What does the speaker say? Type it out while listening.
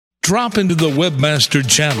Drop into the Webmaster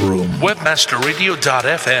chat room.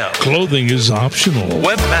 Webmasterradio.fm. Clothing is optional.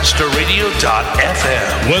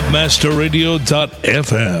 Webmasterradio.fm.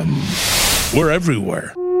 Webmasterradio.fm. We're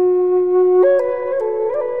everywhere.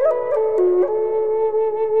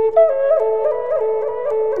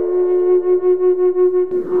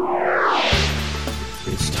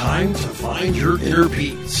 It's time to find your inner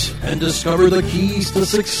peace and discover the keys to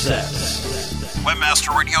success.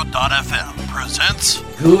 Webmasterradio.fm presents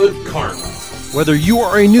Good Karma. Whether you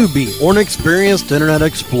are a newbie or an experienced Internet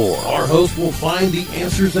Explorer, our host will find the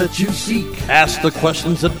answers that you seek, ask the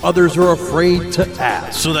questions that others are afraid to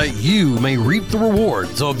ask, so that you may reap the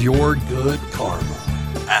rewards of your good karma.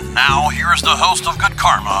 And now, here's the host of Good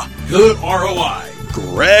Karma, Good ROI,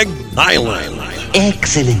 Greg Nyland.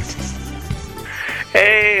 Excellent.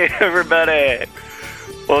 Hey, everybody.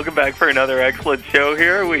 Welcome back for another excellent show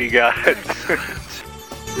here. We got...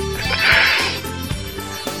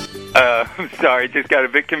 I'm sorry, just got a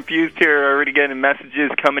bit confused here. Already getting messages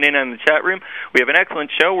coming in on the chat room. We have an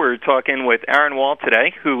excellent show. We're talking with Aaron Wall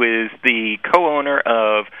today, who is the co-owner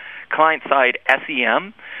of Client-Side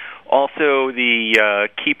SEM, also the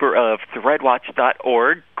keeper of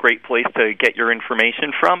ThreadWatch.org, great place to get your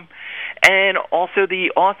information from, and also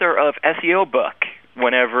the author of SEO Book,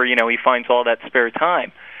 whenever, he finds all that spare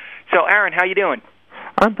time. So, Aaron, how you doing?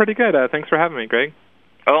 I'm pretty good. Thanks for having me, Greg.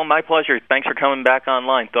 Oh, my pleasure. Thanks for coming back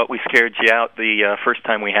online. Thought we scared you out the first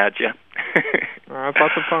time we had you. It's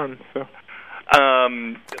lots of fun.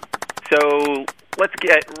 So let's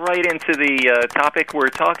get right into the topic we're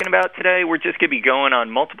talking about today. We're just going to be going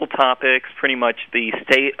on multiple topics, pretty much the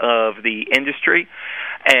state of the industry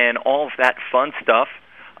and all of that fun stuff.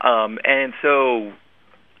 And so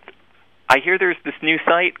I hear there's this new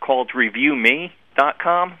site called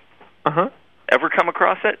ReviewMe.com. Uh-huh. Ever come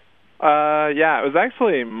across it? Yeah, it was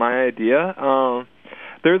actually my idea.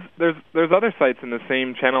 There's other sites in the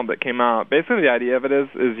same channel that came out. Basically, the idea of it is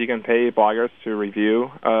you can pay bloggers to review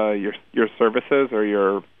your services or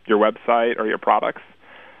your website or your products.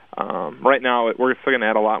 Right now, we're still going to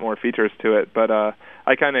add a lot more features to it, but I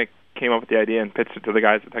kind of came up with the idea and pitched it to the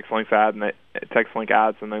guys at TextLink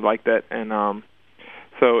Ads, and they liked it. And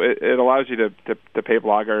so it allows you to pay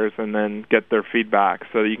bloggers and then get their feedback,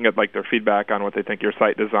 so you can get their feedback on what they think your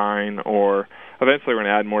site design, or eventually we're going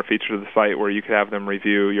to add more features to the site where you could have them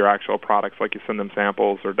review your actual products, like you send them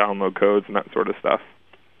samples or download codes and that sort of stuff.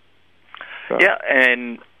 So. Yeah,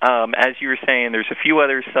 and as you were saying, there's a few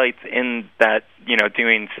other sites in that,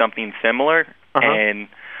 doing something similar, and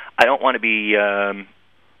I don't want to be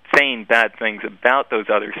saying bad things about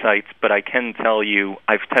those other sites, but I can tell you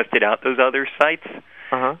I've tested out those other sites.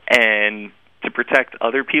 And to protect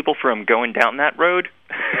other people from going down that road,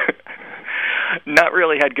 not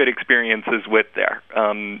really had good experiences with there.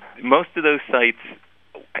 Most of those sites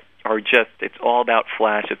are it's all about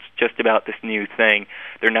Flash. It's just about this new thing.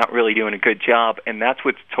 They're not really doing a good job, and that's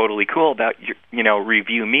what's totally cool about,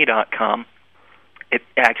 ReviewMe.com. It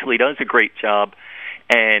actually does a great job,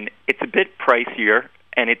 and it's a bit pricier,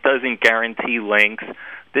 and it doesn't guarantee links.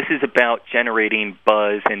 This is about generating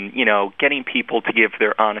buzz and, getting people to give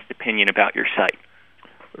their honest opinion about your site.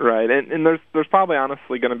 Right, and there's probably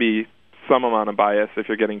honestly going to be some amount of bias if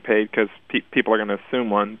you're getting paid, because people are going to assume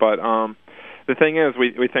one. But the thing is,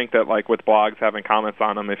 we think that, with blogs having comments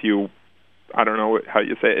on them, if you, I don't know how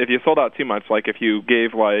you say it, if you sold out too much, if you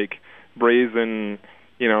gave, brazen,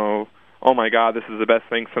 oh my God, this is the best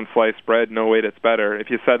thing since sliced bread, no wait, it's better. If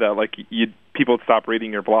you said that, people would stop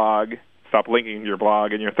reading your blog, stop linking to your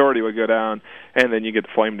blog, and your authority would go down, and then you get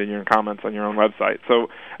flamed in your comments on your own website. So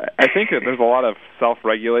I think that there's a lot of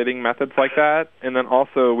self-regulating methods like that, and then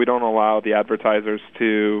also we don't allow the advertisers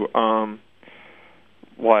to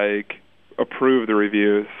approve the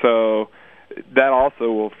reviews. So that also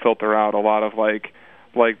will filter out a lot of the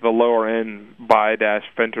lower end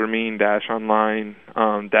buy-phentermine-online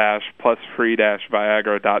plus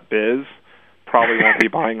free-viagra.biz probably won't be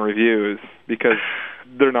buying reviews, because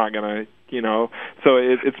they're not going to, so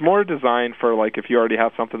it's more designed for, if you already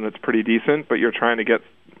have something that's pretty decent, but you're trying to get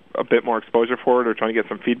a bit more exposure for it, or trying to get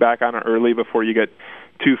some feedback on it early before you get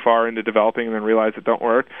too far into developing and then realize it don't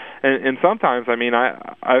work. And sometimes,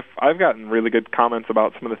 I've gotten really good comments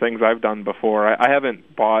about some of the things I've done before. I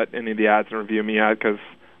haven't bought any of the ads in Review Me yet, because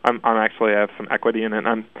I have some equity in it.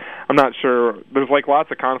 I'm not sure. There's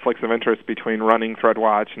lots of conflicts of interest between running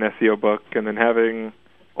ThreadWatch and SEO Book, and then having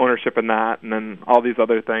ownership in that, and then all these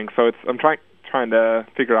other things. So I'm trying to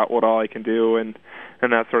figure out what all I can do and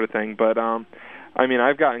that sort of thing. But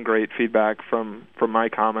I've gotten great feedback from my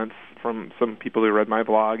comments from some people who read my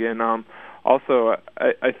blog, and also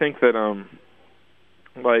I think that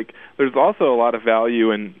like, there's also a lot of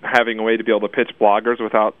value in having a way to be able to pitch bloggers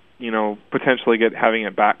without, potentially having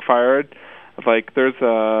it backfired. Like, there's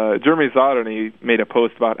Jeremy Zodony made a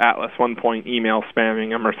post about Atlas 1 email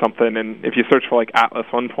spamming him or something, and if you search for, like, Atlas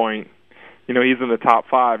 1, he's in the top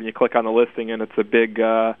 5, and you click on the listing, and it's a big,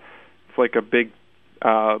 it's like a big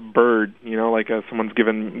bird, like someone's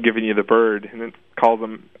giving you the bird, and it calls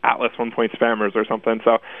them Atlas 1 spammers or something.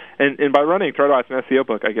 So, and by running ThreadWatch and SEO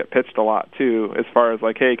Book, I get pitched a lot too, as far as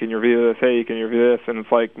like, hey, can you review this? Hey, can you review this? And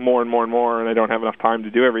it's like more and more and more, and I don't have enough time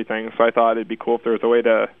to do everything. So I thought it'd be cool if there was a way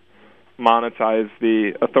to monetize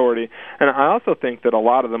the authority. And I also think that a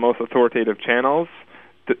lot of the most authoritative channels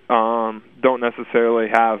don't necessarily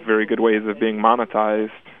have very good ways of being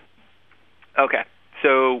monetized. Okay,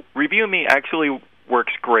 so Review Me actually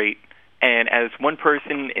works great, and as one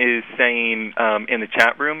person is saying in the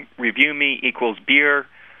chat room, Review Me equals beer,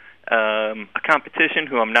 a competition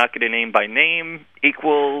who I'm not going to name by name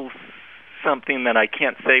equals something that I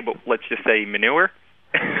can't say, but let's just say manure.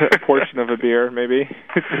 A portion of a beer, maybe,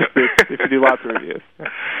 if you do lots of reviews.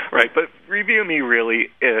 Right, but Review Me really,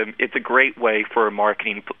 it's a great way for a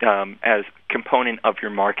marketing, as component of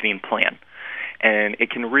your marketing plan. And it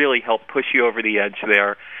can really help push you over the edge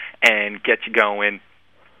there and get you going.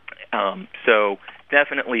 So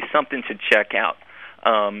definitely something to check out.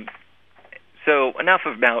 So enough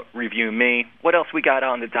about Review Me. What else we got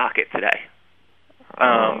on the docket today?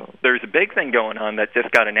 There's a big thing going on that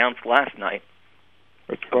just got announced last night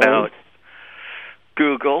about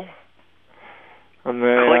Google,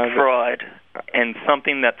 click fraud, and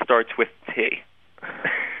something that starts with T.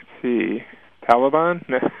 T. Taliban?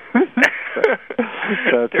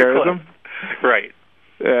 Terrorism? Right.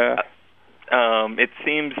 Yeah. It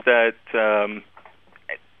seems that,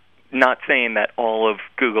 not saying that all of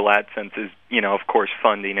Google AdSense is, of course,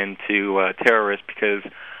 funding into terrorists, because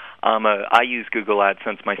I use Google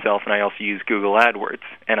AdSense myself, and I also use Google AdWords,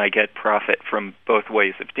 and I get profit from both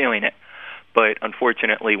ways of doing it. But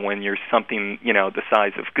unfortunately, when you're something, the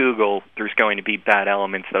size of Google, there's going to be bad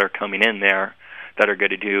elements that are coming in there that are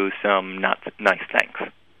going to do some not nice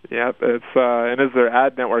things. Yeah, it's and as their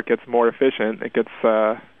ad network gets more efficient, it gets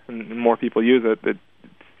and more people use it. It's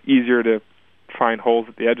easier to find holes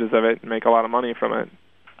at the edges of it and make a lot of money from it.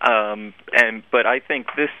 But I think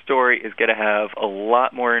this story is going to have a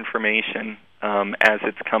lot more information as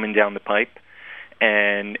it's coming down the pipe,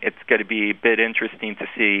 and it's going to be a bit interesting to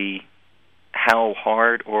see how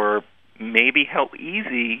hard or maybe how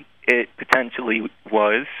easy it potentially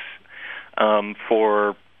was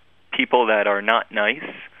for people that are not nice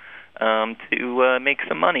to make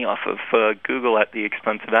some money off of Google at the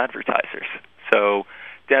expense of advertisers. So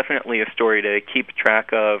definitely a story to keep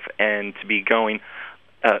track of and to be going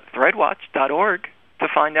threadwatch.org to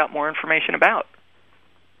find out more information about.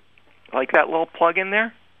 Like that little plug in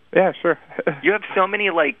there? Yeah, sure. You have so many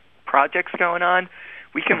projects going on.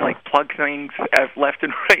 We can plug things left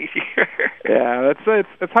and right here. Yeah,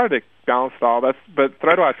 it's hard to balance it all. But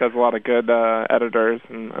ThreadWatch has a lot of good editors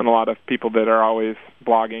and a lot of people that are always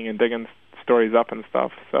blogging and digging stories up and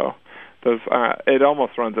stuff. So it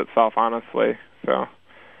almost runs itself, honestly. So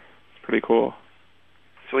it's pretty cool.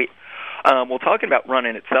 Sweet. Well, talking about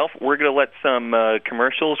running itself, we're going to let some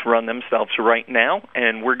commercials run themselves right now,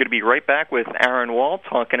 and we're going to be right back with Aaron Wall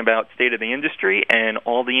talking about state of the industry and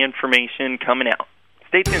all the information coming out.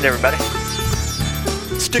 Stay tuned, everybody.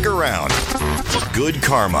 Stick around. Good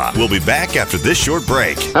Karma. We'll be back after this short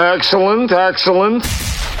break. Excellent.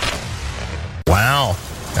 Wow.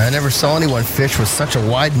 I never saw anyone fish with such a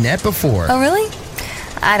wide net before. Oh, really?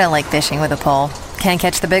 I don't like fishing with a pole. Can't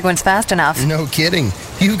catch the big ones fast enough. No kidding.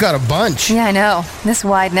 You've got a bunch. Yeah, I know. This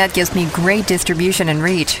wide net gives me great distribution and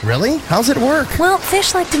reach. Really? How's it work? Well,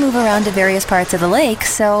 fish like to move around to various parts of the lake,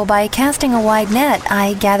 so by casting a wide net,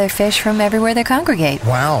 I gather fish from everywhere they congregate.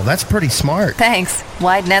 Wow, that's pretty smart. Thanks.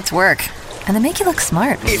 Wide nets work. And they make you look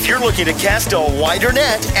smart. If you're looking to cast a wider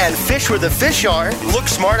net and fish where the fish are, Look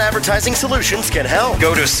Smart Advertising Solutions can help.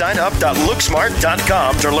 Go to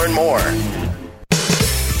signup.looksmart.com to learn more.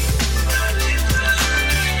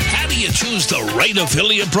 You choose the right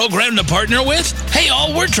affiliate program to partner with? Hey,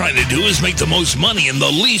 all we're trying to do is make the most money in the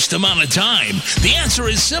least amount of time. The answer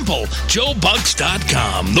is simple.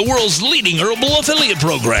 JoeBucks.com, the world's leading herbal affiliate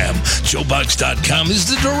program. JoeBucks.com is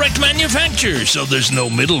the direct manufacturer, so there's no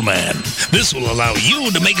middleman. This will allow you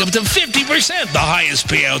to make up to 50% the highest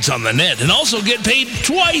payouts on the net and also get paid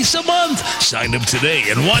twice a month. Sign up today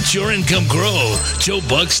and watch your income grow.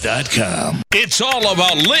 JoeBucks.com. It's all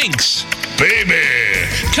about links. baby.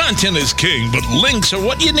 Content is king, but links are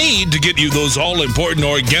what you need to get you those all-important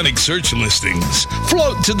organic search listings.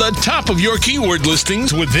 Float to the top of your keyword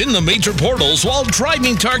listings within the major portals while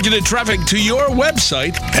driving targeted traffic to your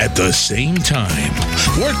website at the same time.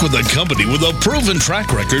 Work with a company with a proven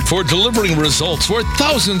track record for delivering results for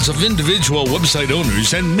thousands of individual website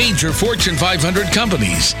owners and major Fortune 500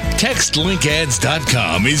 companies.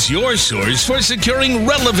 TextLinkAds.com is your source for securing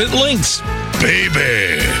relevant links.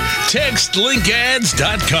 Baby,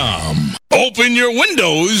 TextLinkAds.com. Open your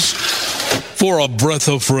windows for a breath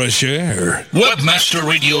of fresh air.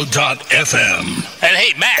 WebmasterRadio.fm. And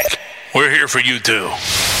hey, Mac, we're here for you too.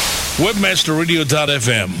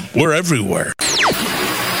 WebmasterRadio.fm. We're everywhere.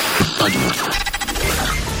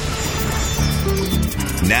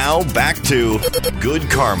 Now back to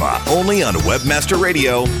Good Karma, only on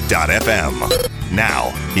WebmasterRadio.fm.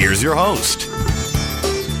 Now, here's your host.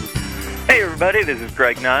 Hey everybody, this is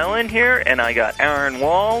Greg Nyland here, and I got Aaron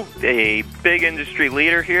Wall, a big industry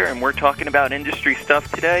leader here, and we're talking about industry stuff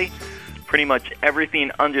today. Pretty much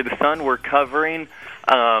everything under the sun we're covering,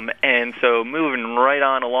 and so moving right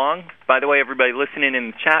on along. By the way, everybody listening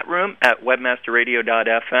in the chat room at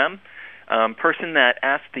WebmasterRadio.fm, person that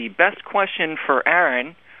asked the best question for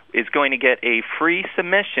Aaron is going to get a free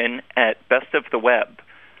submission at Best of the Web.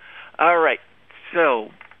 All right,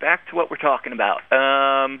 so back to what we're talking about.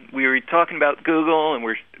 We were talking about Google, and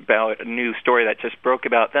we're about a new story that just broke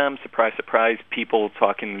about them. Surprise, surprise, people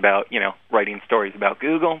talking about, writing stories about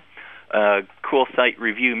Google. Cool site,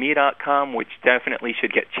 ReviewMe.com, which definitely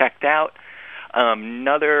should get checked out.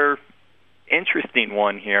 Another interesting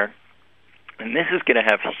one here, and this is going to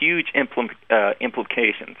have huge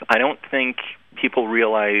implications. I don't think people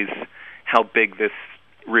realize how big this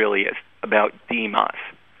really is about DMOZ.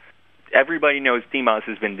 Everybody knows DMOZ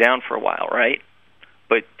has been down for a while, right?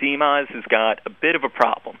 But DMOZ has got a bit of a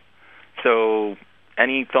problem. So,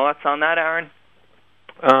 any thoughts on that, Aaron?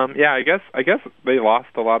 Yeah, I guess they lost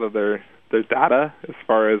a lot of their data as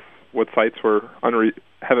far as what sites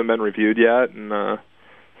haven't been reviewed yet, and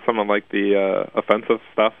some of like the offensive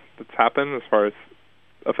stuff that's happened as far as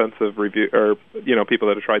offensive review, or people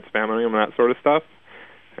that have tried spamming them and that sort of stuff.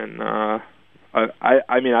 And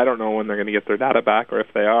I mean, I don't know when they're going to get their data back or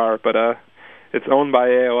if they are, but it's owned by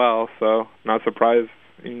AOL, so not surprising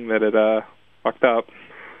that it fucked up.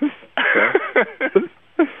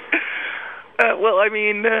 Well, I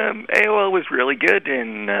mean, AOL was really good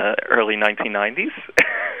in early 1990s.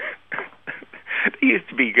 They used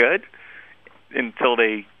to be good until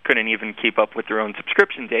they couldn't even keep up with their own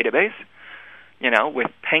subscription database,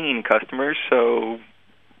 with paying customers. So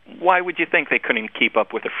why would you think they couldn't keep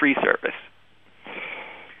up with a free service?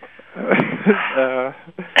 I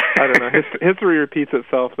don't know. History repeats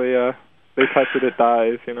itself. They touch it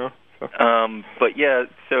dies, So. But yeah,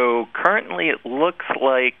 so currently it looks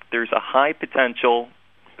like there's a high potential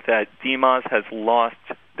that DMOZ has lost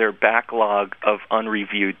their backlog of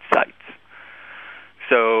unreviewed sites.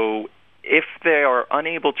 So if they are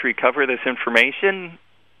unable to recover this information,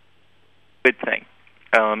 good thing.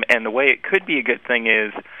 And the way it could be a good thing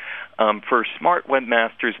is for smart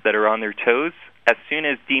webmasters that are on their toes, as soon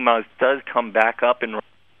as DMOZ does come back up and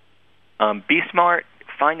be smart,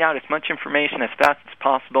 find out as much information as fast as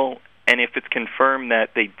possible, and if it's confirmed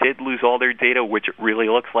that they did lose all their data, which it really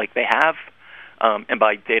looks like they have, and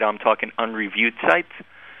by data I'm talking unreviewed sites,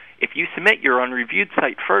 if you submit your unreviewed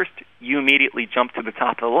site first, you immediately jump to the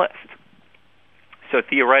top of the list. So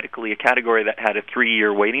theoretically, a category that had a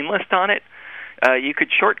 3-year waiting list on it, you could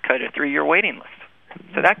shortcut a 3-year waiting list.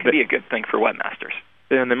 So that could be a good thing for webmasters.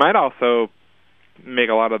 Yeah, and they might also make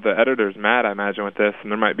a lot of the editors mad, I imagine, with this,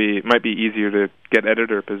 and there might be easier to get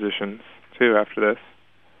editor positions too after this.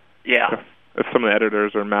 Yeah. If some of the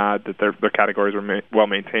editors are mad that their categories are well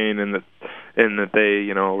maintained and that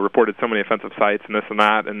they reported so many offensive sites and this and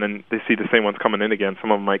that, and then they see the same ones coming in again,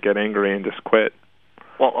 some of them might get angry and just quit.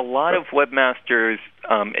 Well, a lot of webmasters,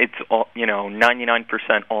 it's all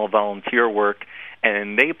 99% all volunteer work,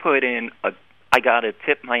 and they put in I got to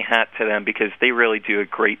tip my hat to them because they really do a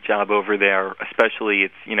great job over there, especially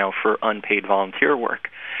it's, for unpaid volunteer work.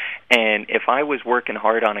 And if I was working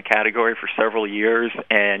hard on a category for several years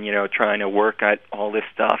and, trying to work at all this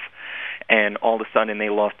stuff, and all of a sudden they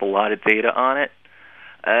lost a lot of data on it,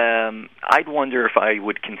 I'd wonder if I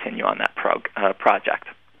would continue on that project.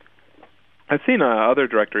 I've seen other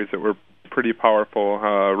directories that were pretty powerful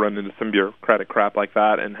run into some bureaucratic crap like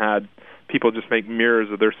that and had people just make mirrors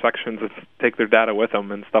of their sections and take their data with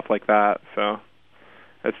them and stuff like that. So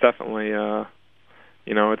it's definitely,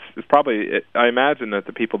 it's probably, I imagine that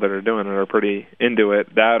the people that are doing it are pretty into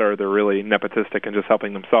it, that or they're really nepotistic and just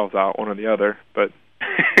helping themselves out, one or the other. But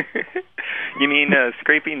You mean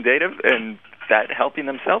scraping data and that helping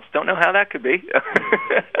themselves? Don't know how that could be.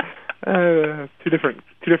 Two different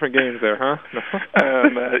games there, huh?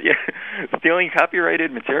 Yeah. Stealing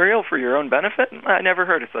copyrighted material for your own benefit? I never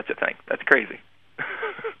heard of such a thing. That's crazy.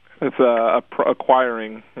 It's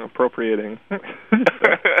acquiring, appropriating.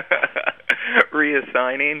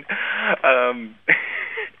 Reassigning.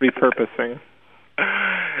 Repurposing.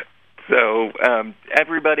 So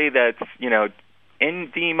everybody that's, in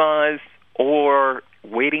DMOZ or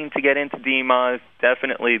waiting to get into DMOZ,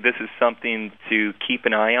 definitely this is something to keep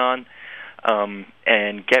an eye on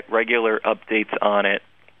and get regular updates on it,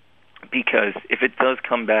 because if it does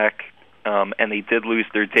come back and they did lose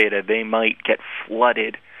their data, they might get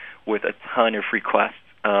flooded with a ton of requests.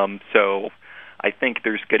 So I think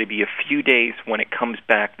there's going to be a few days when it comes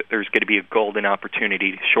back that there's going to be a golden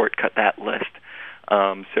opportunity to shortcut that list.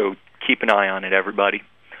 So keep an eye on it, everybody.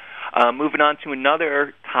 Moving on to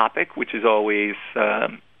another topic, which is always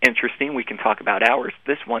interesting. We can talk about hours.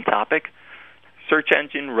 This one topic, search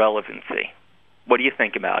engine relevancy. What do you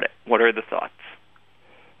think about it? What are the thoughts?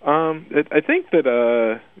 I think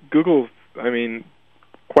that Google's,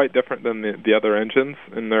 quite different than the other engines,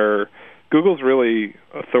 and Google's really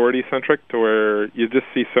authority-centric, to where you just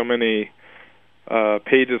see so many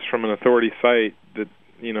pages from an authority site that,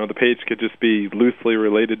 the page could just be loosely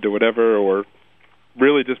related to whatever, or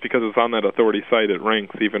really just because it's on that authority site, it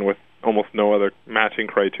ranks even with almost no other matching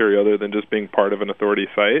criteria other than just being part of an authority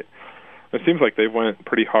site. It seems like they went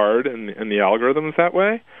pretty hard in the algorithms that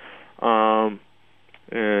way.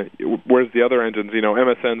 Whereas the other engines,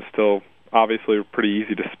 MSN's still obviously pretty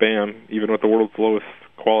easy to spam, even with the world's lowest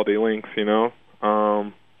quality links, and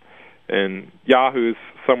Yahoo's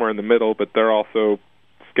somewhere in the middle, but they're also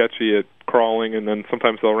sketchy at crawling, and then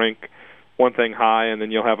sometimes they'll rank one thing high, and then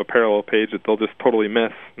you'll have a parallel page that they'll just totally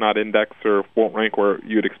miss, not index, or won't rank where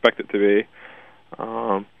you'd expect it to be.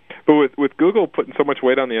 But with Google putting so much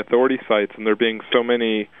weight on the authority sites, and there being so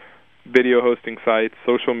many video hosting sites,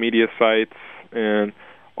 social media sites, and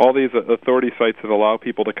all these authority sites that allow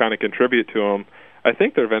people to kind of contribute to them, I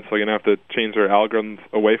think they're eventually going to have to change their algorithms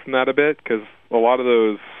away from that a bit, because a lot of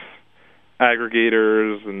those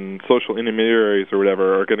aggregators and social intermediaries or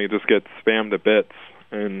whatever are going to just get spammed to bits,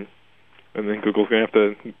 and then Google's going to have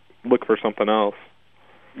to look for something else.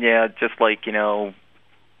 Yeah, just like,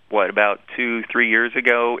 about 2-3 years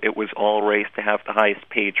ago, it was all race to have the highest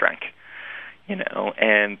page rank,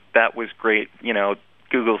 and that was great.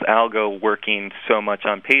 Google's algo working so much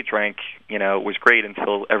on PageRank, was great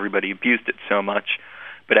until everybody abused it so much.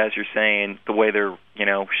 But as you're saying, the way they're,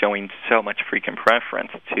 showing so much freaking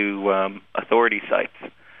preference to authority sites,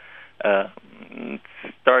 it's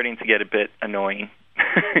starting to get a bit annoying,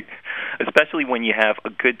 especially when you have a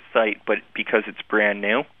good site, but because it's brand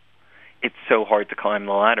new, it's so hard to climb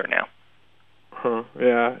the ladder now.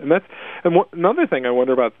 Yeah, another thing I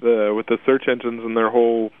wonder about with the search engines and their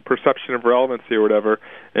whole perception of relevancy or whatever,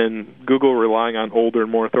 and Google relying on older,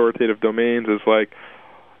 more authoritative domains, is like,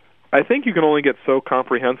 I think you can only get so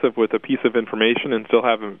comprehensive with a piece of information and still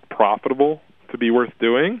have it profitable to be worth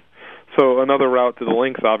doing. So another route to the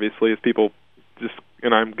links, obviously, is people just,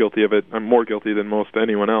 and I'm guilty of it, I'm more guilty than most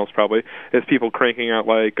anyone else probably, is people cranking out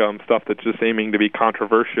stuff that's just aiming to be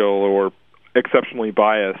controversial or exceptionally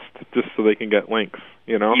biased just so they can get links,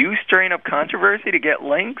 You stirring up controversy to get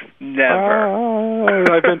links?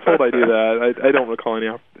 Never. I've been told I do that. I don't recall any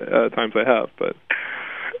times I have, but...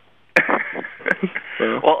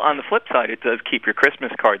 Well, on the flip side, it does keep your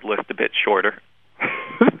Christmas card list a bit shorter.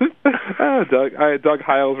 Doug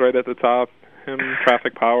Hiles right at the top. Him,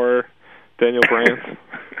 Traffic Power, Daniel Brandt.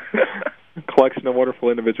 Collection of wonderful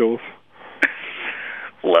individuals.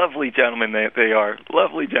 Lovely gentlemen they are.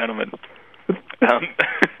 Lovely gentlemen.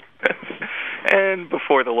 And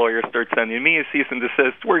before the lawyers start sending me a cease and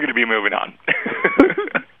desist, we're going to be moving on.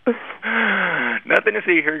 Nothing to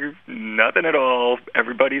see here. Nothing at all.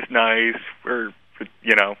 Everybody's nice. We're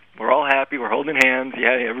all happy. We're holding hands.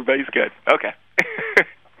 Yeah, everybody's good. Okay.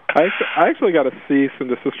 I actually got a cease and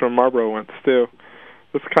desist from Marlboro once, too.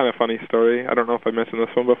 This is kind of a funny story. I don't know if I mentioned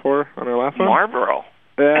this one before on our last one. Marlboro?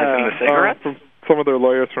 Yeah. As in the cigarettes? From some of their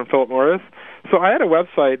lawyers from Philip Morris. So I had a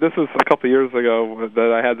website, this was a couple of years ago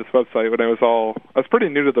that I had this website when I was pretty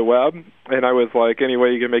new to the web, and I was like, any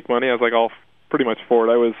way you can make money, I was like all pretty much for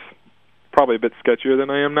it. I was probably a bit sketchier than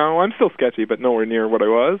I am now. I'm still sketchy, but nowhere near what I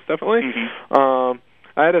was, definitely. Mm-hmm.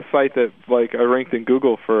 I had a site that I ranked in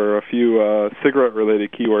Google for a few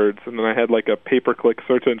cigarette-related keywords, and then I had a pay-per-click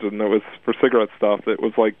search engine that was for cigarette stuff that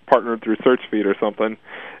was partnered through SearchFeed or something.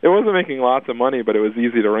 It wasn't making lots of money, but it was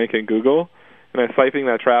easy to rank in Google. And I was siphoning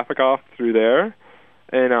that traffic off through there.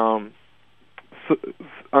 And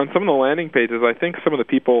on some of the landing pages, I think some of the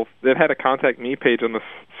people that had a contact me page on the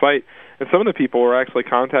site, and some of the people were actually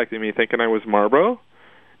contacting me thinking I was Marlboro,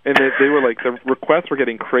 and they were like, the requests were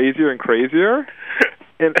getting crazier and crazier,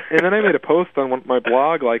 and then I made a post on my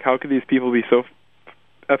blog like, how could these people be so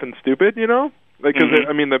effing stupid, you know? Like, because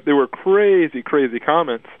I mean, they were crazy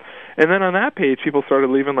comments. And then on that page, people started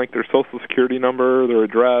leaving like their social security number, their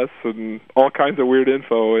address, and all kinds of weird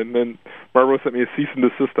info. And then Marlboro sent me a cease and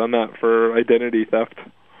desist on that for identity theft.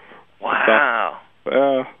 Wow.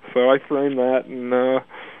 So I framed that, and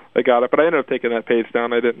I got it. But I ended up taking that page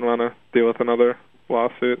down. I didn't want to deal with another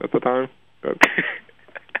lawsuit at the time. But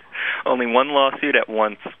only one lawsuit at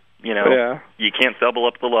once. You know, yeah. You can't double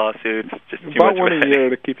up the lawsuits. Just too about much one a year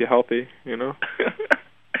to keep you healthy, you know.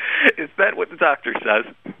 Is that what the doctor says?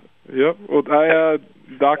 Yep. Well,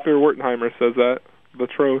 Dr. Wertenheimer says that. The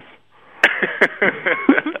Tros.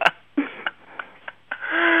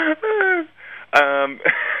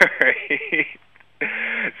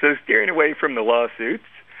 So steering away from the lawsuits,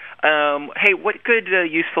 hey, what good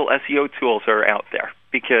useful SEO tools are out there?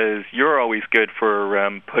 Because you're always good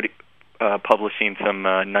for publishing some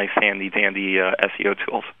nice, handy-dandy SEO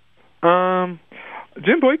tools.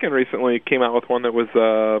 Jim Boykin recently came out with one that was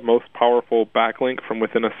most powerful backlink from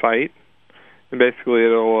within a site, and basically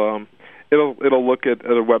it'll look at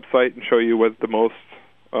a website and show you what the most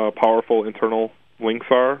powerful internal links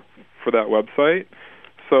are for that website.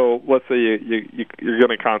 So let's say you're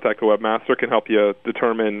going to contact a webmaster, can help you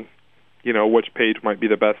determine, you know, which page might be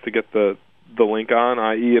the best to get the link on.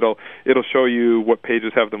 I.e., it'll show you what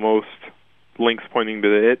pages have the most links pointing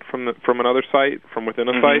to it from another site, from within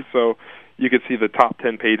a site. So you could see the top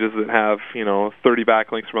 10 pages that have, you know, 30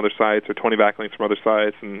 backlinks from other sites, or 20 backlinks from other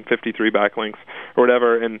sites, and 53 backlinks, or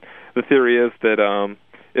whatever. And the theory is that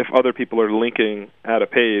if other people are linking at a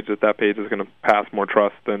page, that page is going to pass more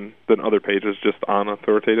trust than other pages just on an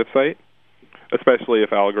authoritative site, especially if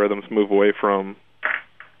algorithms move away from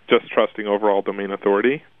just trusting overall domain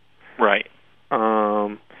authority. Right.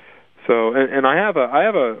 So, and I have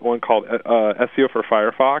a one called SEO for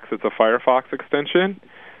Firefox. It's a Firefox extension,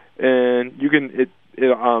 and it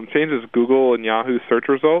changes Google and Yahoo search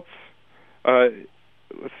results.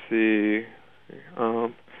 Let's see.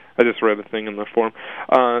 I just read a thing in the forum.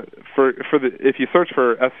 If you search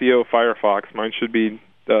for SEO Firefox, mine should be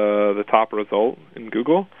the top result in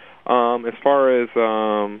Google. As far as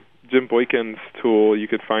Jim Boykin's tool, you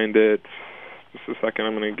could find it. Just a second,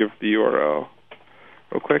 I'm going to give the URL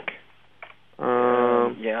real quick.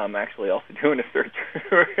 Yeah, I'm actually also doing a search.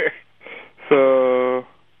 So,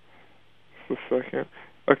 just a second.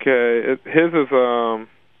 Okay, his is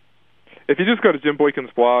if you just go to Jim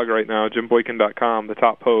Boykin's blog right now, jimboykin.com, the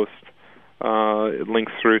top post, it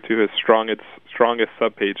links through to his strongest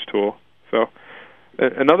subpage tool. So,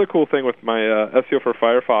 another cool thing with my SEO for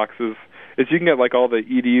Firefox is you can get like all the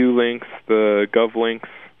edu links, the gov links,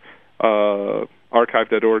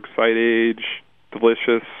 archive.org site age,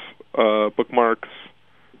 Delicious bookmarks,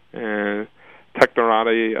 and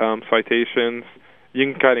Technorati citations. You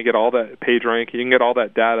can kind of get all that page rank. You can get all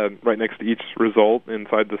that data right next to each result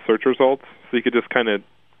inside the search results, so you could just kind of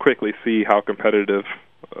quickly see how competitive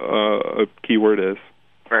a keyword is.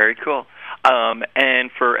 Very cool. And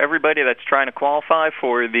for everybody that's trying to qualify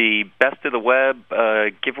for the Best of the Web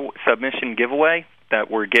submission giveaway that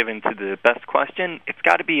we're giving to the best question, it's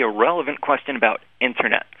got to be a relevant question about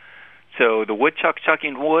Internet. So the woodchuck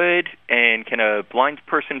chucking wood and can a blind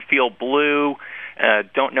person feel blue?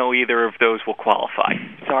 Don't know either of those will qualify.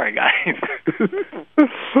 Sorry, guys.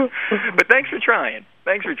 But thanks for trying.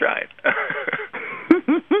 Don't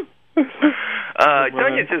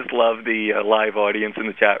you just love the live audience in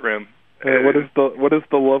the chat room? What is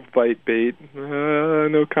the love bite bait?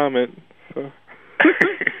 No comment. So.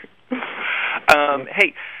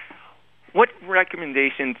 Hey, what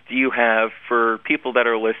recommendations do you have for people that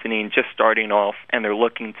are listening, just starting off, and they're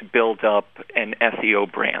looking to build up an SEO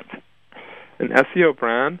brand? An SEO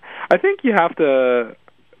brand? I think you have to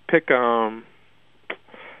pick. Trying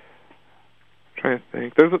to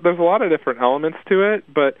think. There's a lot of different elements to it,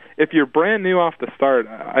 but if you're brand new off the start,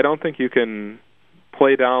 I don't think you can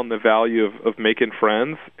play down the value of making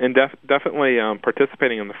friends, and definitely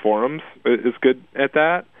participating in the forums is good at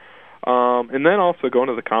that. And then also going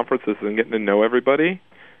to the conferences and getting to know everybody.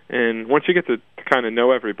 And once you get to kind of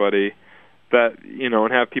know everybody, that, you know,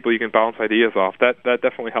 and have people you can bounce ideas off, that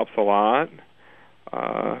definitely helps a lot.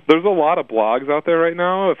 There's a lot of blogs out there right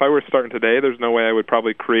now. If I were starting today, there's no way I would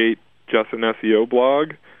probably create just an SEO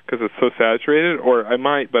blog because it's so saturated. Or I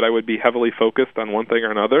might, but I would be heavily focused on one thing or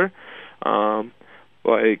another.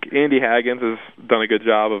 Like Andy Haggins has done a good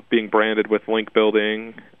job of being branded with link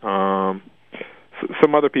building.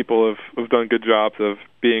 some other people have done good jobs of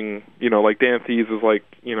being, like Dan Thies is like,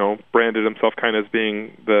 branded himself kind of as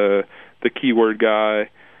being the keyword guy.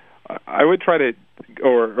 I would try to,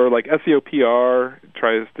 or like SEO PR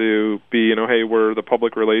tries to be, hey, we're the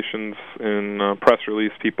public relations and press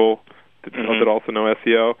release people that also know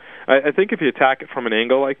SEO. I think if you attack it from an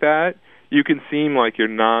angle like that, you can seem like you're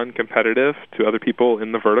non-competitive to other people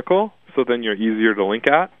in the vertical, so then you're easier to link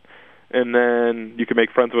at. And then you can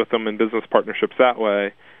make friends with them in business partnerships that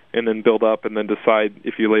way, and then build up and then decide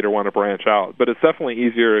if you later want to branch out. But it's definitely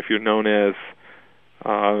easier if you're known as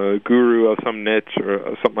a guru of some niche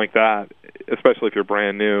or something like that, especially if you're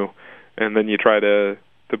brand new, and then you try to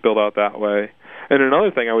build out that way. And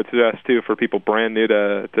another thing I would suggest, too, for people brand new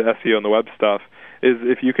to SEO and the web stuff is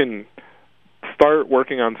if you can start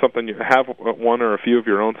working on something, you have one or a few of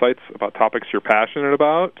your own sites about topics you're passionate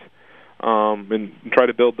about, and try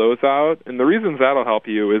to build those out. And the reasons that'll help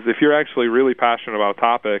you is if you're actually really passionate about a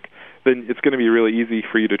topic, then it's going to be really easy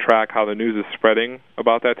for you to track how the news is spreading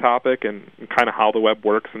about that topic and kind of how the web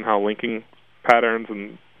works and how linking patterns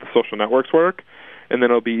and the social networks work. And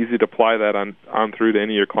then it'll be easy to apply that on through to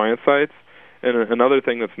any of your client sites. And another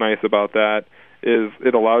thing that's nice about that is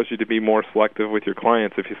it allows you to be more selective with your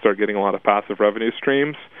clients if you start getting a lot of passive revenue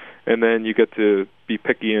streams. And then you get to be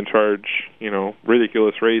picky and charge,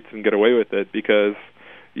 ridiculous rates and get away with it because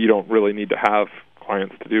you don't really need to have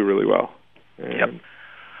clients to do really well. Yep.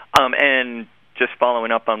 And just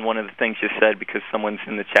following up on one of the things you said, because someone's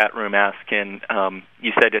in the chat room asking,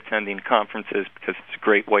 you said attending conferences because it's a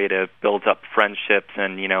great way to build up friendships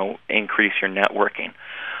and, increase your networking.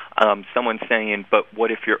 Someone's saying, but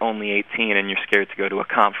what if you're only 18 and you're scared to go to a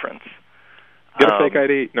conference? Get a fake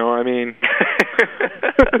ID. No, I mean...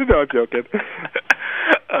 No, I'm joking.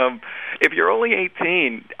 If you're only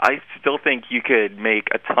 18, I still think you could make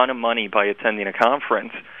a ton of money by attending a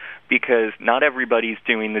conference because not everybody's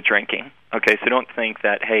doing the drinking. Okay, so don't think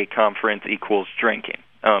that, hey, conference equals drinking.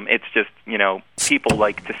 It's just, people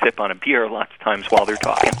like to sip on a beer lots of times while they're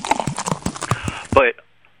talking. But,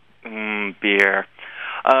 beer.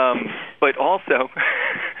 But also,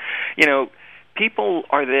 people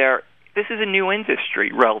are there. This is a new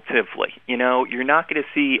industry, relatively. You're not going to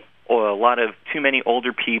see a lot of too many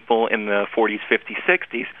older people in the 40s, 50s,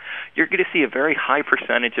 60s. You're going to see a very high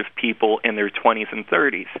percentage of people in their 20s and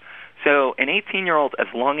 30s. So an 18-year-old, as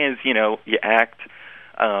long as, you act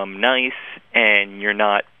nice and you're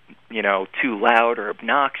not, too loud or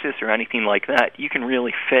obnoxious or anything like that, you can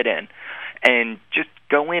really fit in. And just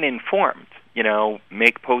go in informed,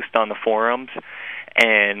 make posts on the forums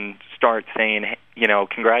and start saying,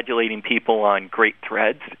 congratulating people on great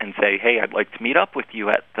threads and say, hey, I'd like to meet up with you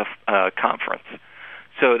at the conference.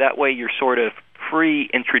 So that way you're sort of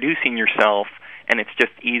pre-introducing yourself, and it's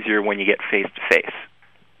just easier when you get face-to-face.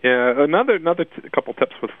 Yeah, another couple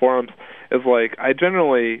tips with forums is, I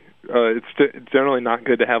generally, it's generally not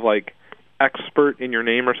good to have, expert in your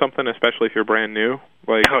name or something, especially if you're brand new.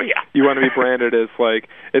 You want to be branded as,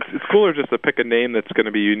 it's cooler just to pick a name that's going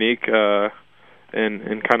to be unique,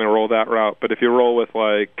 and kind of roll that route. But if you roll with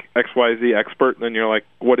XYZ expert, then you're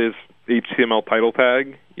what is HTML title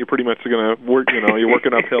tag? You're pretty much going to work, you're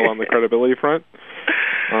working uphill on the credibility front.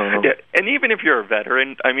 Yeah, and even if you're a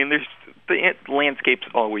veteran, the landscape's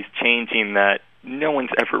always changing that no one's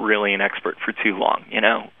ever really an expert for too long,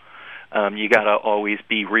 You got to always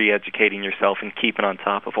be re-educating yourself and keeping on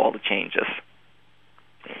top of all the changes.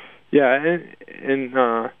 Yeah, and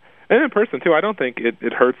in person too, I don't think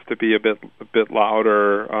it hurts to be a bit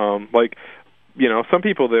louder. Some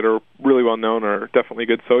people that are really well known are definitely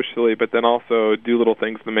good socially, but then also do little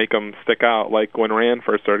things to make them stick out. Like when Rand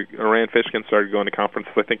Fishkin started going to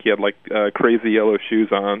conferences, I think he had crazy yellow shoes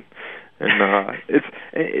on. And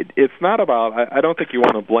it's not about. I don't think you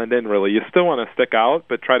want to blend in really. You still want to stick out,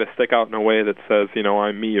 but try to stick out in a way that says,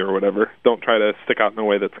 I'm me or whatever. Don't try to stick out in a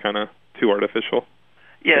way that's kind of too artificial.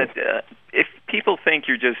 Yeah, if people think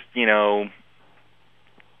you're just,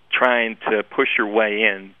 trying to push your way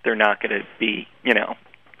in, they're not going to be,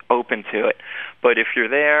 open to it. But if you're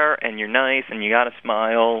there and you're nice and you got a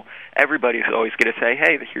smile, everybody's always going to say,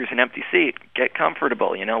 hey, here's an empty seat. Get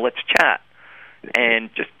comfortable, let's chat. And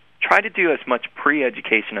just try to do as much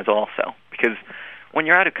pre-education as also. Because when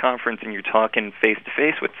you're at a conference and you're talking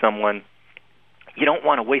face-to-face with someone, you don't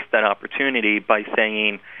want to waste that opportunity by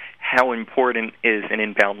saying, how important is an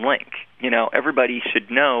inbound link? Everybody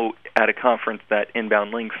should know at a conference that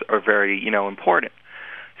inbound links are very, important.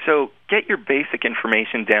 So get your basic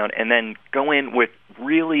information down and then go in with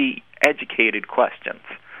really educated questions.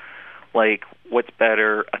 Like, what's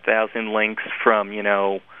better, 1,000 links from,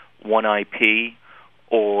 one IP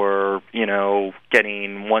or,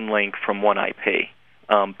 getting one link from one IP?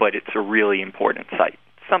 but it's a really important site.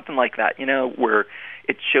 Something like that, where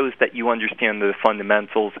it shows that you understand the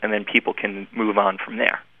fundamentals, and then people can move on from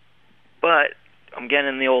there. But I'm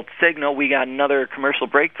getting the old signal. We got another commercial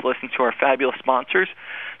break to listen to our fabulous sponsors.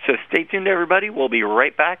 So stay tuned, everybody. We'll be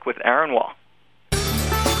right back with Aaron Wall.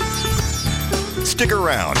 Stick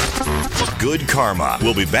around. Good Karma.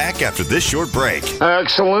 We'll be back after this short break.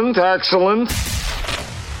 Excellent.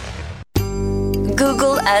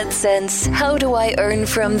 Google AdSense. How do I earn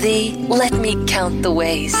from thee? Let me count the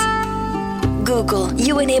ways. Google,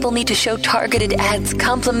 you enable me to show targeted ads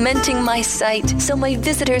complementing my site so my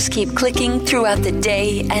visitors keep clicking throughout the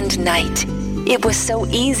day and night. It was so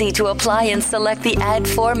easy to apply and select the ad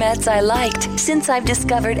formats I liked. Since I've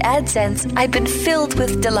discovered AdSense, I've been filled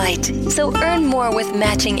with delight. So earn more with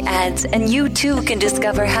matching ads, and you too can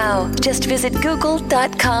discover how. Just visit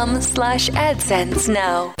google.com/AdSense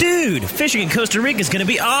now. Dude, fishing in Costa Rica is going to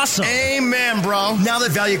be awesome. Amen, bro. Now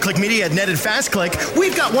that ValueClick Media had netted FastClick,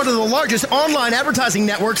 we've got one of the largest online advertising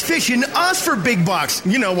networks fishing us for big bucks.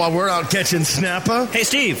 While we're out catching snapper. Hey,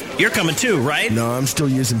 Steve, you're coming too, right? No, I'm still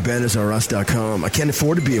using BenazRUs.com. I can't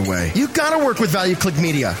afford to be away. You gotta work with ValueClick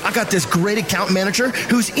Media. I got this great account manager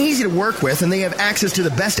who's easy to work with, and they have access to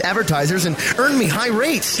the best advertisers and earn me high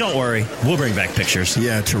rates. Don't worry, we'll bring back pictures.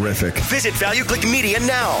 Yeah, terrific. Visit ValueClick Media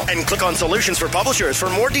now and click on Solutions for Publishers for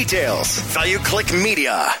more details. ValueClick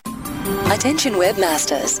Media. Attention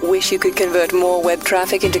webmasters. Wish you could convert more web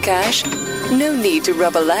traffic into cash? No need to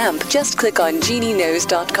rub a lamp. Just click on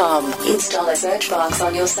GenieKnows.com. Install a search box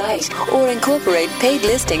on your site or incorporate paid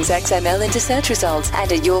listings XML into search results.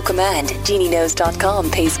 And at your command, GenieKnows.com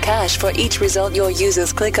pays cash for each result your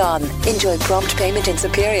users click on. Enjoy prompt payment and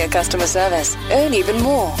superior customer service. Earn even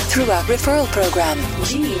more through our referral program.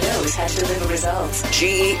 Genie Knows how to deliver results.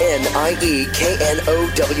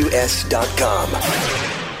 GenieKnows.com.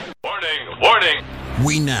 Warning!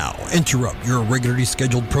 We now interrupt your regularly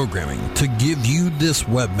scheduled programming to give you this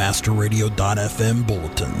WebmasterRadio.fm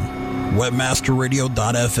bulletin.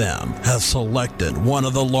 WebmasterRadio.fm has selected one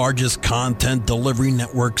of the largest content delivery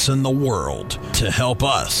networks in the world to help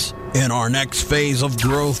us in our next phase of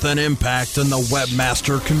growth and impact in the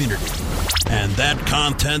webmaster community. And that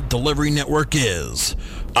content delivery network is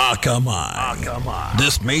Akamai.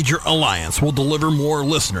 This major alliance will deliver more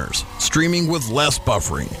listeners, streaming with less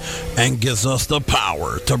buffering, and gives us the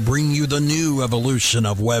power to bring you the new evolution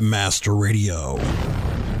of Webmaster Radio.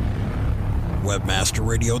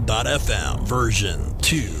 WebmasterRadio.fm version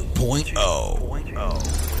 2.0.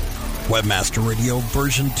 Webmaster Radio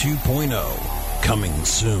version 2.0 coming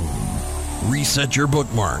soon. Reset your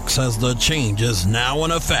bookmarks as the change is now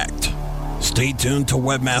in effect. Stay tuned to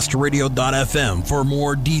WebmasterRadio.fm for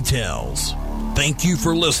more details. Thank you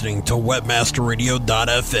for listening to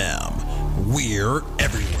WebmasterRadio.fm. We're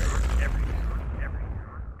everywhere.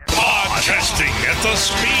 Podcasting at the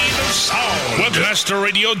speed of sound.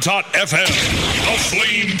 WebmasterRadio.fm. A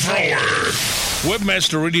flamethrower.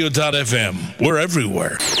 WebmasterRadio.fm. We're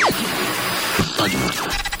everywhere.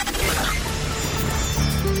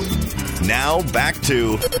 Now back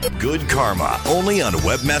to Good Karma, only on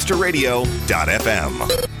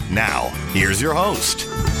WebmasterRadio.fm. Now, here's your host.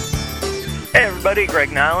 Hey everybody,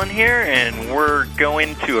 Greg Nyland here, and we're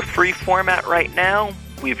going to a free format right now.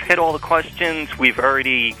 We've hit all the questions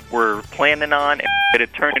we're planning on, and we're going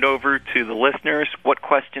to turn it over to the listeners, what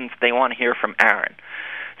questions they want to hear from Aaron.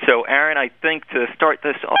 So Aaron, I think to start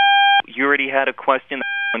this off, you already had a question that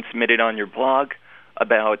was submitted on your blog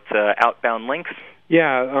about outbound links.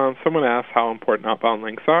 Yeah, someone asked how important outbound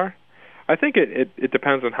links are. I think it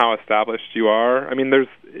depends on how established you are. I mean,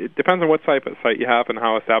 it depends on what type of site you have and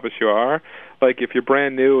how established you are. Like if you're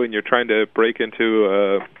brand new and you're trying to break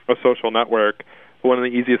into a social network, one of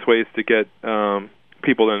the easiest ways to get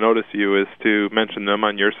people to notice you is to mention them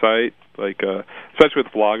on your site. Like especially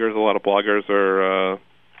with bloggers, a lot of bloggers are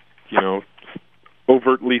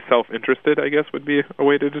overtly self-interested, I guess would be a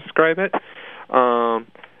way to describe it. And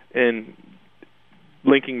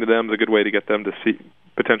linking to them is a good way to get them to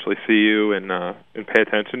potentially see you and pay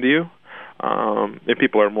attention to you. And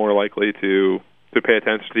people are more likely to pay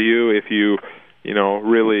attention to you if you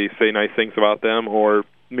really say nice things about them, or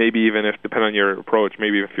maybe even if, depending on your approach,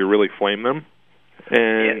 maybe if you really flame them.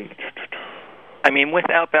 And I mean, with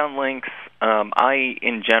outbound links, I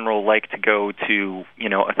in general like to go to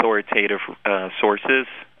authoritative sources.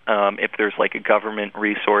 If there's like a government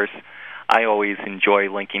resource, I always enjoy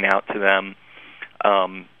linking out to them.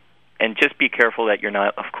 And just be careful that you're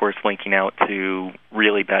not, of course, linking out to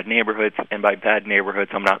really bad neighborhoods. And by bad neighborhoods,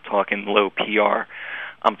 I'm not talking low PR.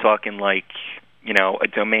 I'm talking like, a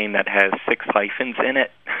domain that has 6 hyphens in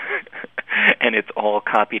it, and it's all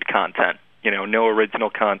copied content. no original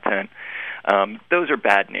content. Those are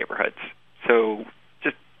bad neighborhoods. So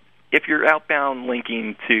just if you're outbound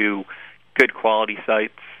linking to good quality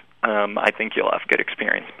sites, I think you'll have good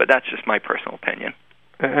experience. But that's just my personal opinion.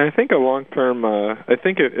 I think a long-term, I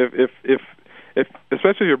think if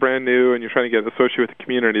especially if you're brand new and you're trying to get associated with the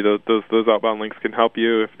community, those outbound links can help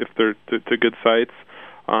you if they're to good sites.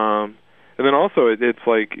 And then also it's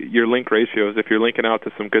like your link ratios. If you're linking out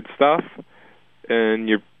to some good stuff and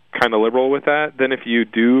you're kind of liberal with that, then if you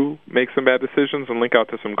do make some bad decisions and link out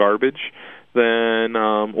to some garbage, then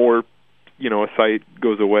or a site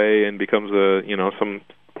goes away and becomes some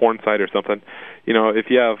porn site or something, if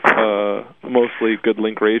you have mostly good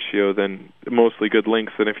link ratio, then mostly good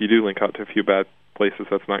links, then if you do link out to a few bad places,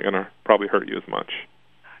 that's not going to probably hurt you as much.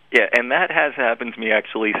 Yeah, and that has happened to me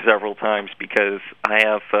actually several times because I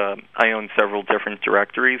own several different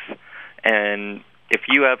directories, and if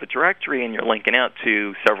you have a directory and you're linking out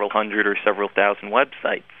to several hundred or several thousand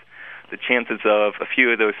websites, the chances of a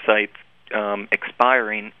few of those sites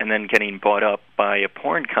expiring and then getting bought up by a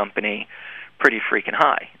porn company pretty freaking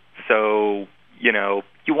high. So,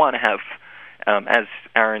 you want to have, as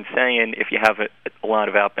Aaron's saying, if you have a lot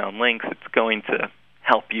of outbound links, it's going to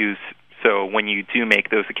help you. So when you do make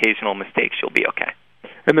those occasional mistakes, you'll be okay.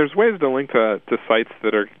 And there's ways to link to sites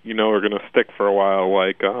that are going to stick for a while,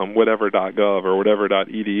 like whatever.gov or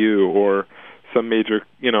whatever.edu or some major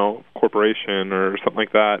corporation or something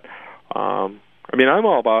like that. I'm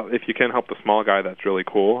all about if you can help the small guy, that's really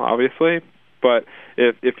cool, obviously. But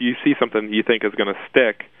if you see something you think is going to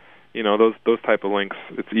stick, those type of links,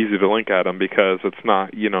 it's easy to link at them because it's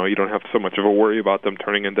not, you don't have so much of a worry about them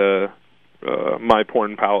turning into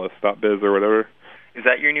mypornpalace.biz or whatever. Is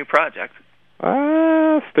that your new project?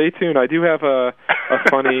 Stay tuned. I do have a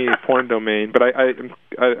funny porn domain, but I'm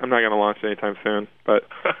not going to launch it anytime soon. But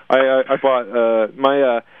I bought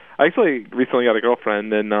I actually recently got a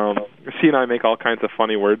girlfriend, and she and I make all kinds of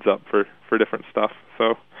funny words up for different stuff.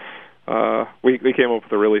 So we came up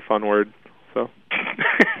with a really fun word. So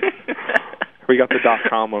we got the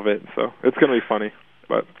 .com of it. So it's going to be funny,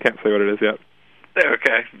 but can't say what it is yet.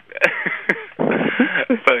 Okay.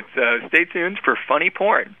 But stay tuned for funny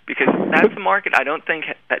porn, because that's the market I don't think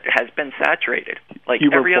that has been saturated. Like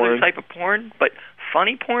humor every porn. other type of porn, but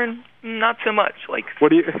funny porn, not so much. Like, what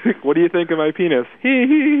do you think of my penis?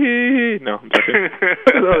 He. No, I'm joking.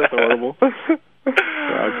 That's horrible.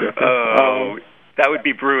 Oh, that would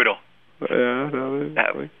be brutal. Yeah,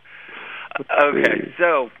 okay,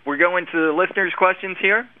 so we're going to the listeners' questions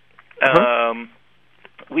here.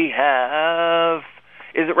 We have,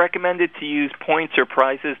 is it recommended to use points or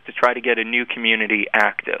prizes to try to get a new community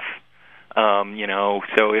active?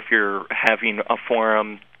 So if you're having a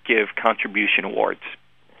forum, give contribution awards.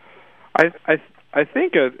 I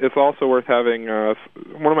think it's also worth having,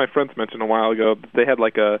 one of my friends mentioned a while ago, they had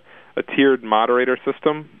like a tiered moderator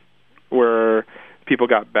system where people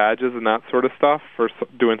got badges and that sort of stuff for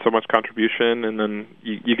doing so much contribution, and then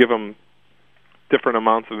you give them different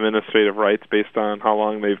amounts of administrative rights based on how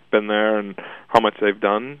long they've been there and how much they've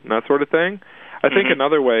done and that sort of thing. I think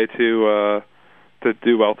another way to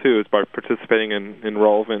do well too is by participating in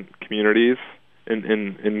relevant communities,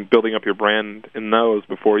 in building up your brand in those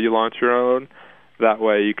before you launch your own. That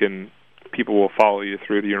way people will follow you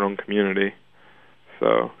through to your own community.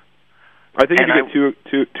 So I think if you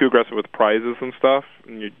get too aggressive with prizes and stuff,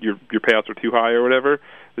 and your payouts are too high or whatever,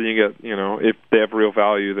 then you get, if they have real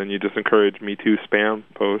value, then you just encourage Me Too spam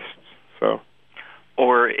posts. So,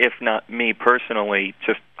 or if not me personally,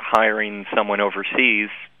 just hiring someone overseas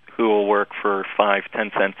who will work for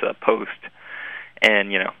 5-10 cents a post,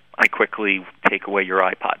 and I quickly take away your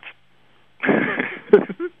iPods.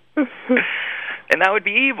 And that would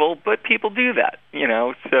be evil, but people do that,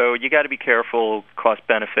 so you got to be careful, cost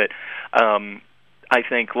benefit. I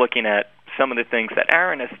think looking at some of the things that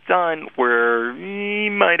Aaron has done where he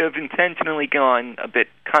might have intentionally gone a bit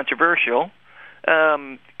controversial,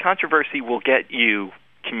 controversy will get you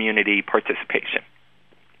community participation,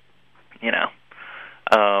 and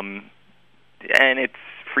it's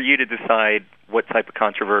for you to decide what type of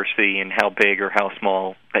controversy and how big or how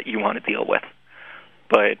small that you want to deal with.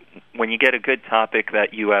 But when you get a good topic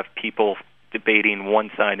that you have people debating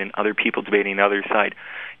one side and other people debating the other side,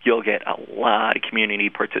 you'll get a lot of community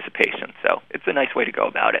participation. So it's a nice way to go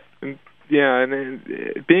about it. Yeah, and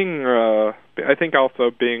I think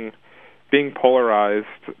also being polarized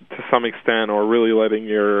to some extent, or really letting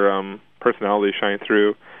your personality shine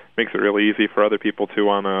through, makes it really easy for other people to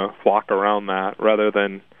want to flock around that rather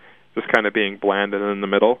than just kind of being bland and in the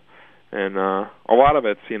middle. And a lot of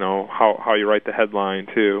it's, how you write the headline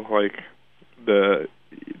too, like the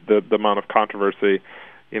amount of controversy.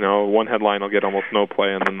 one headline will get almost no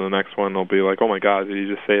play, and then the next one will be like, oh my God, did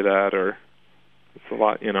you just say that? Or it's a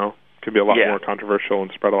lot, could be a lot more controversial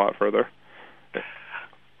and spread a lot further.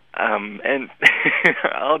 And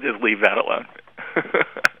I'll just leave that alone.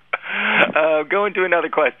 Going to another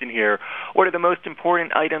question here. What are the most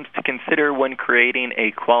important items to consider when creating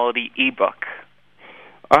a quality ebook?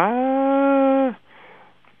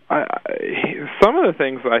 Some of the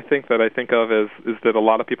things I think of is that a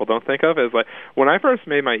lot of people don't think of is like when I first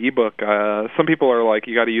made my ebook, some people are like,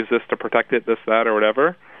 you got to use this to protect it, this, that, or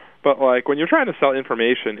whatever. But like when you're trying to sell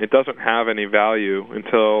information, it doesn't have any value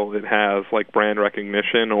until it has like brand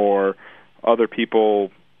recognition or other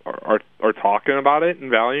people are talking about it and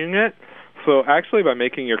valuing it. So actually, by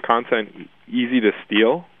making your content easy to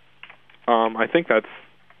steal, I think that's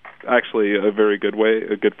actually a very good way,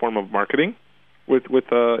 a good form of marketing with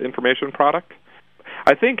information product.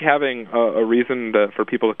 I think having a reason for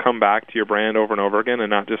people to come back to your brand over and over again and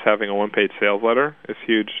not just having a one-page sales letter is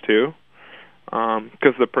huge too.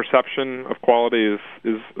 Because the perception of quality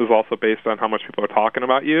is also based on how much people are talking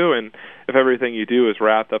about you, and if everything you do is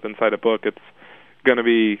wrapped up inside a book, it's going to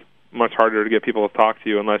be much harder to get people to talk to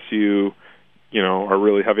you unless you are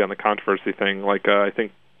really heavy on the controversy thing. Like I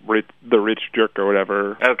think the Rich Jerk or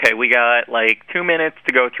whatever. Okay, we got like 2 minutes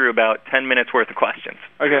to go through about 10 minutes worth of questions.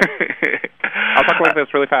 Okay, I'll talk about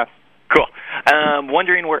this really fast. Cool.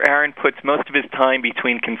 Wondering where Aaron puts most of his time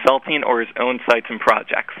between consulting or his own sites and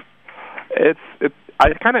projects.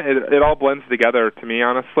 It all blends together to me,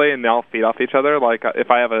 honestly, and they all feed off each other. Like if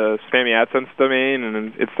I have a spammy AdSense domain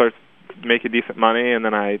and it starts making decent money, and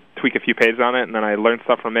then I tweak a few pages on it, and then I learn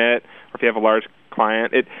stuff from it. Or if you have a large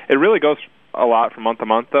client, it really goes a lot from month to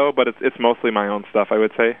month, though. But it's mostly my own stuff, I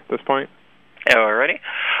would say, at this point. Alrighty.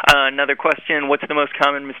 Another question: what's the most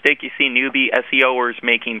common mistake you see newbie SEOers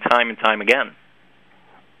making time and time again?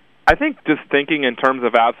 I think just thinking in terms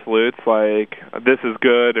of absolutes, like this is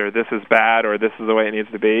good or this is bad or this is the way it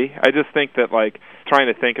needs to be. I just think that like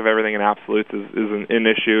trying to think of everything in absolutes is an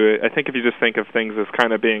issue. I think if you just think of things as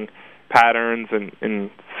kind of being patterns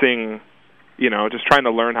and seeing, just trying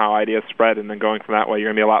to learn how ideas spread and then going from that way, you're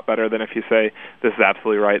going to be a lot better than if you say this is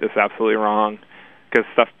absolutely right, this is absolutely wrong, because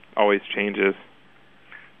stuff always changes.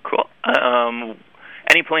 Cool.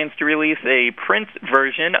 Any plans to release a print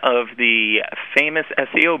version of the famous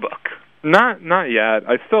SEO book? Not yet.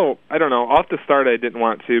 I don't know. Off the start, I didn't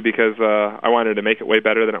want to because I wanted to make it way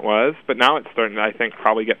better than it was. But now it's starting to, I think,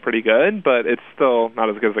 probably get pretty good. But it's still not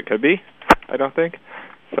as good as it could be, I don't think.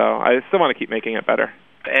 So I still want to keep making it better.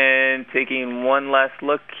 And taking one last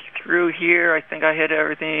look through here, I think I hit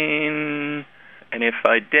everything. And if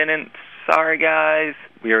I didn't, sorry, guys.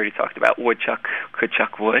 We already talked about woodchuck, could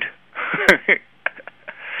chuck wood.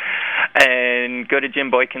 And go to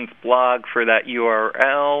Jim Boykin's blog for that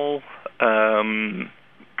URL.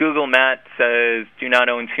 Google Matt says, do not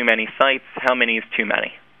own too many sites. How many is too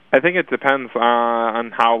many? I think it depends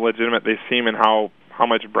on how legitimate they seem and how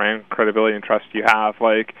much brand credibility and trust you have.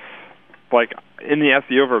 Like in the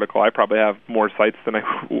SEO vertical, I probably have more sites than I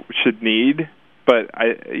should need. But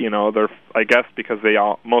I guess because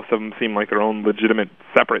most of them seem like their own legitimate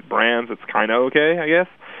separate brands, it's kind of okay, I guess.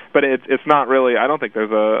 But it's not really. I don't think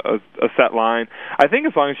there's a set line. I think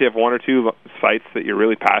as long as you have one or two sites that you're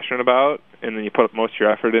really passionate about, and then you put most of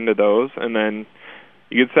your effort into those, and then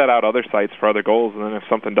you can set out other sites for other goals, and then if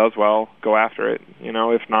something does well, go after it.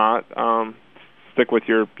 If not, stick with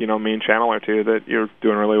your main channel or two that you're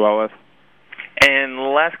doing really well with. And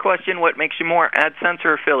last question: what makes you more AdSense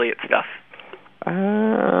or affiliate stuff?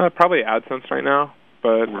 Probably AdSense right now,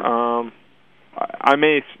 but I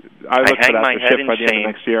look for that to shift by the end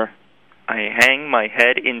of next year. I hang my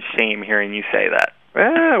head in shame hearing you say that.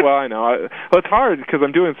 Well, I know. It's hard because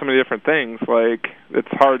I'm doing so many different things. Like, it's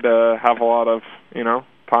hard to have a lot of,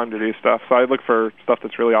 time to do stuff. So I look for stuff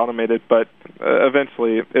that's really automated, but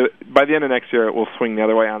eventually, by the end of next year, it will swing the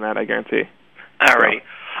other way on that, I guarantee. All right.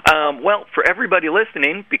 Well, for everybody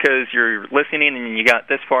listening, because you're listening and you got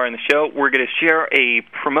this far in the show, we're going to share a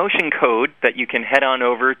promotion code that you can head on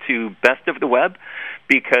over to Best of the Web,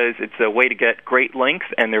 because it's a way to get great links,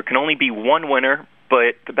 and there can only be one winner,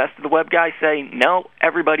 but the Best of the Web guys say, no,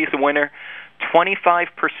 everybody's a winner. 25%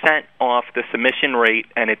 off the submission rate,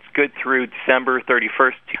 and it's good through December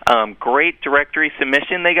 31st. Great directory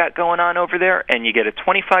submission they got going on over there, and you get a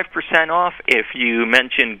 25% off if you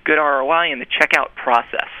mention good ROI in the checkout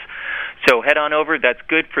process. So head on over. That's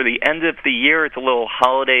good for the end of the year. It's a little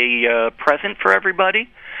holiday present for everybody.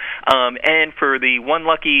 And for the one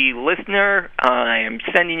lucky listener, I am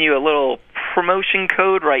sending you a little promotion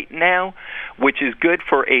code right now, which is good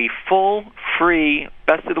for a full, free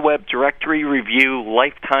Best of the Web directory review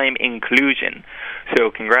lifetime inclusion.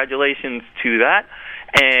 So congratulations to that.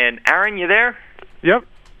 And Aaron, you there? Yep.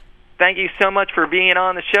 Thank you so much for being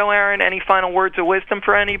on the show, Aaron. Any final words of wisdom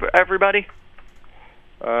for everybody?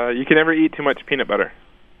 You can never eat too much peanut butter.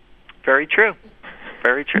 Very true.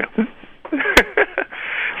 Very true.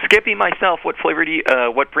 Skippy, myself, what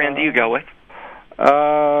brand do you go with?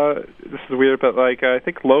 This is weird, but I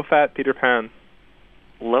think low-fat Peter Pan.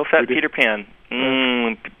 Low-fat Peter Pan.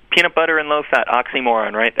 Peanut butter and low-fat,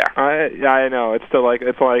 oxymoron right there. I know. It's still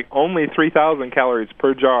it's only 3,000 calories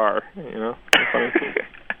per jar. You know.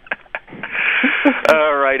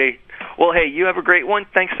 All righty. Well, hey, you have a great one.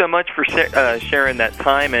 Thanks so much for sharing that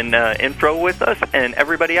time and info with us. And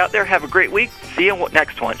everybody out there, have a great week. See you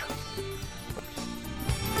next one.